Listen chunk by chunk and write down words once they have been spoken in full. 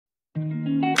Hi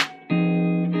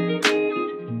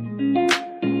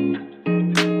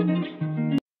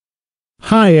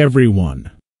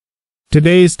everyone.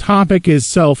 Today's topic is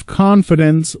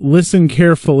self-confidence. Listen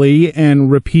carefully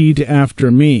and repeat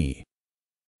after me.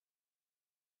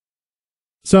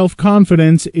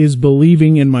 Self-confidence is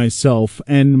believing in myself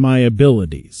and my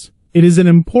abilities. It is an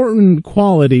important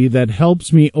quality that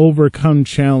helps me overcome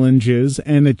challenges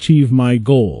and achieve my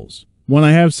goals. When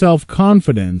I have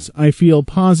self-confidence, I feel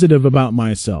positive about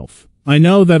myself. I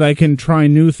know that I can try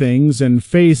new things and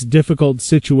face difficult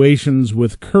situations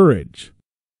with courage.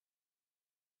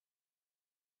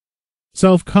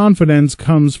 Self-confidence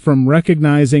comes from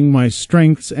recognizing my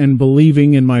strengths and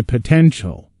believing in my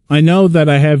potential. I know that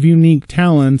I have unique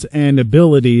talents and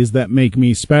abilities that make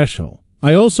me special.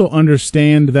 I also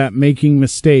understand that making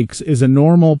mistakes is a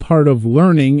normal part of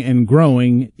learning and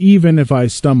growing, even if I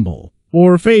stumble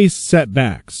or face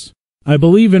setbacks. I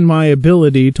believe in my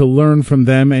ability to learn from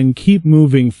them and keep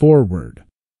moving forward.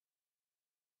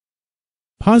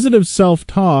 Positive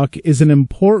self-talk is an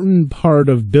important part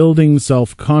of building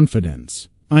self-confidence.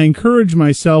 I encourage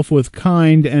myself with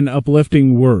kind and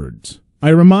uplifting words. I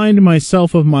remind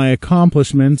myself of my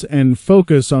accomplishments and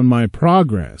focus on my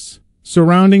progress.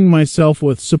 Surrounding myself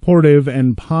with supportive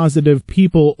and positive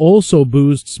people also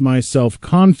boosts my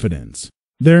self-confidence.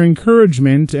 Their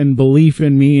encouragement and belief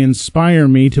in me inspire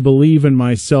me to believe in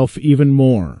myself even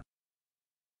more.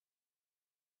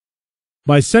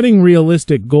 By setting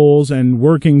realistic goals and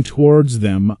working towards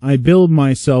them, I build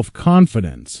my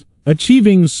self-confidence.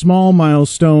 Achieving small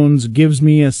milestones gives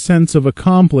me a sense of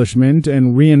accomplishment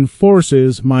and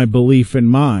reinforces my belief in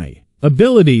my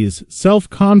abilities.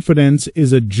 Self-confidence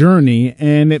is a journey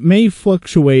and it may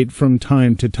fluctuate from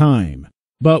time to time.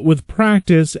 But with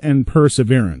practice and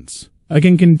perseverance, I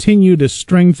can continue to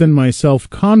strengthen my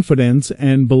self-confidence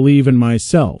and believe in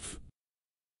myself.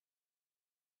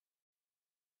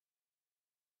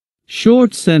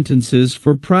 Short sentences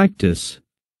for practice.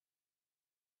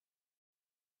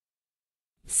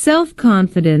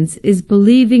 Self-confidence is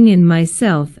believing in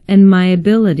myself and my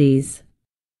abilities.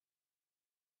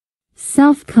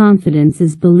 Self-confidence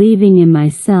is believing in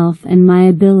myself and my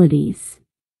abilities.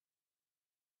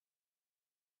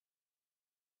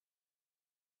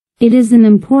 It is an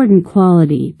important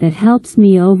quality that helps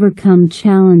me overcome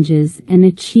challenges and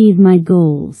achieve my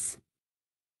goals.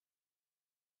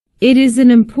 It is an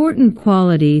important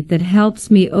quality that helps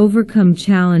me overcome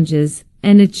challenges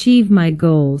and achieve my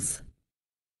goals.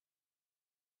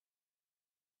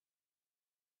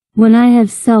 When I have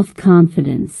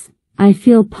self-confidence, I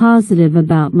feel positive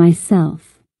about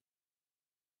myself.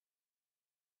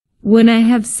 When I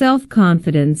have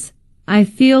self-confidence, I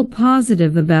feel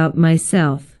positive about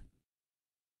myself.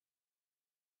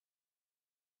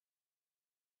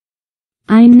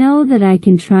 I know that I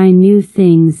can try new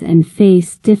things and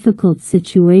face difficult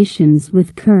situations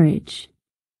with courage.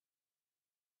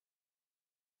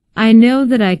 I know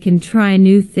that I can try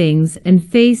new things and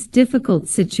face difficult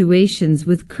situations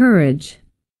with courage.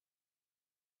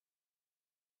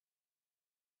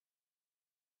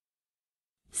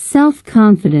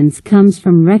 Self-confidence comes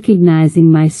from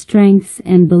recognizing my strengths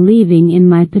and believing in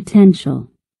my potential.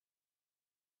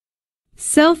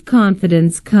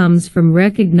 Self-confidence comes from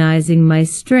recognizing my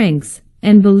strengths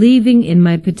and believing in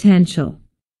my potential.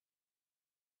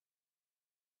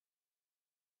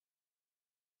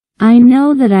 I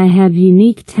know that I have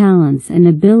unique talents and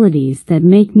abilities that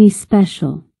make me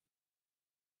special.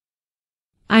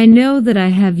 I know that I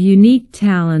have unique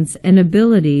talents and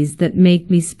abilities that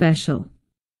make me special.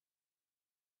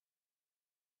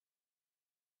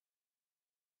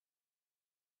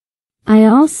 I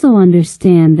also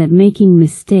understand that making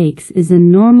mistakes is a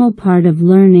normal part of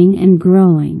learning and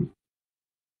growing.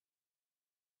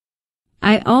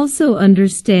 I also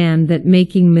understand that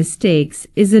making mistakes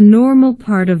is a normal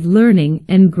part of learning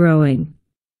and growing.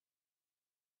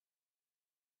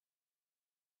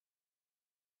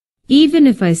 Even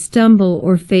if I stumble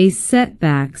or face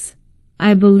setbacks,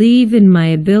 I believe in my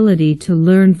ability to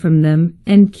learn from them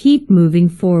and keep moving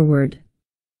forward.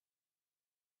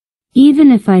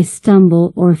 Even if I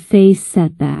stumble or face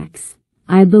setbacks,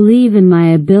 I believe in my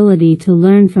ability to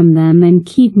learn from them and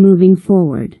keep moving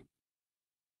forward.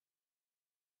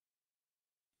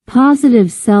 Positive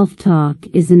self-talk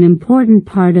is an important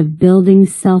part of building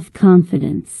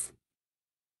self-confidence.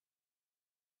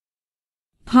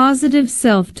 Positive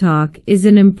self-talk is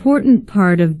an important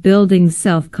part of building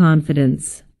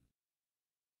self-confidence.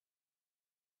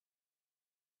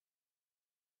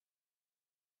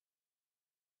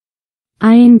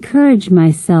 I encourage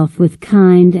myself with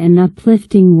kind and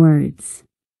uplifting words.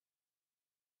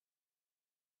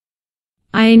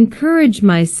 I encourage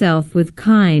myself with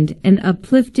kind and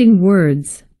uplifting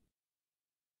words.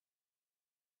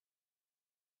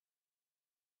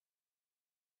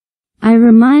 I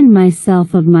remind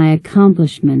myself of my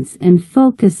accomplishments and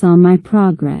focus on my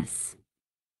progress.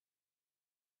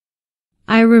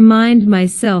 I remind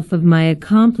myself of my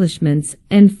accomplishments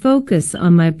and focus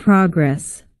on my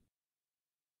progress.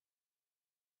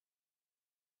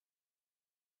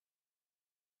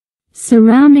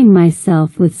 Surrounding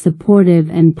myself with supportive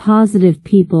and positive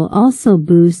people also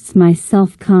boosts my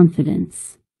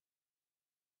self-confidence.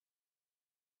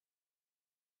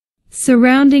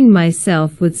 Surrounding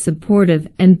myself with supportive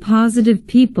and positive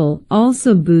people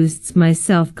also boosts my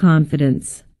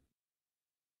self-confidence.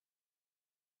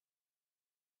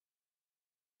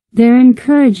 Their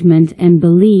encouragement and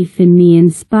belief in me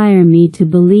inspire me to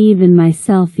believe in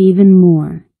myself even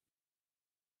more.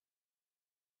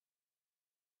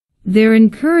 Their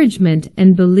encouragement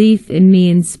and belief in me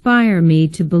inspire me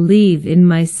to believe in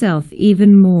myself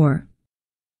even more.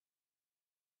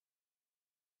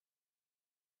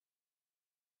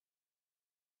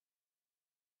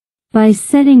 By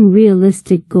setting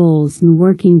realistic goals and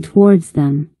working towards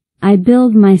them, I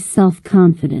build my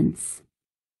self-confidence.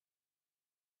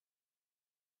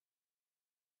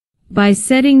 By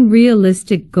setting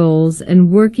realistic goals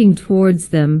and working towards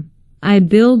them, I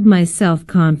build my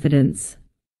self-confidence.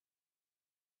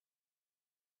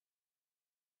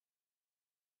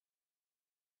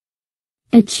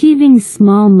 Achieving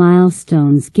small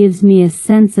milestones gives me a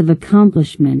sense of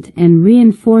accomplishment and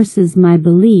reinforces my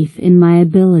belief in my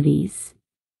abilities.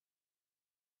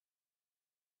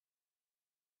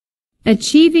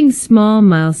 Achieving small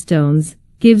milestones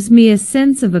gives me a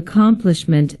sense of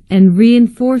accomplishment and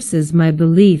reinforces my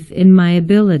belief in my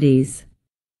abilities.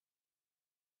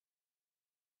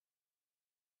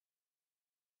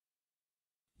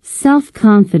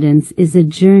 Self-confidence is a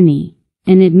journey,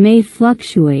 and it may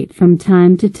fluctuate from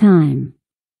time to time.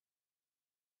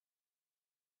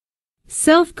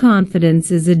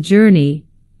 Self-confidence is a journey,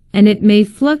 and it may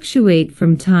fluctuate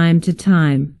from time to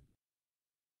time.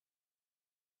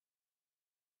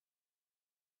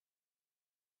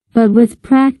 But with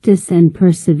practice and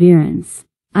perseverance,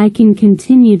 I can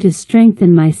continue to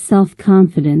strengthen my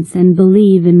self-confidence and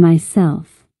believe in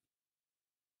myself.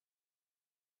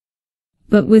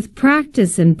 But with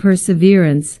practice and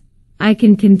perseverance, I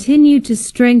can continue to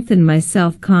strengthen my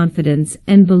self-confidence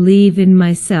and believe in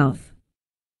myself.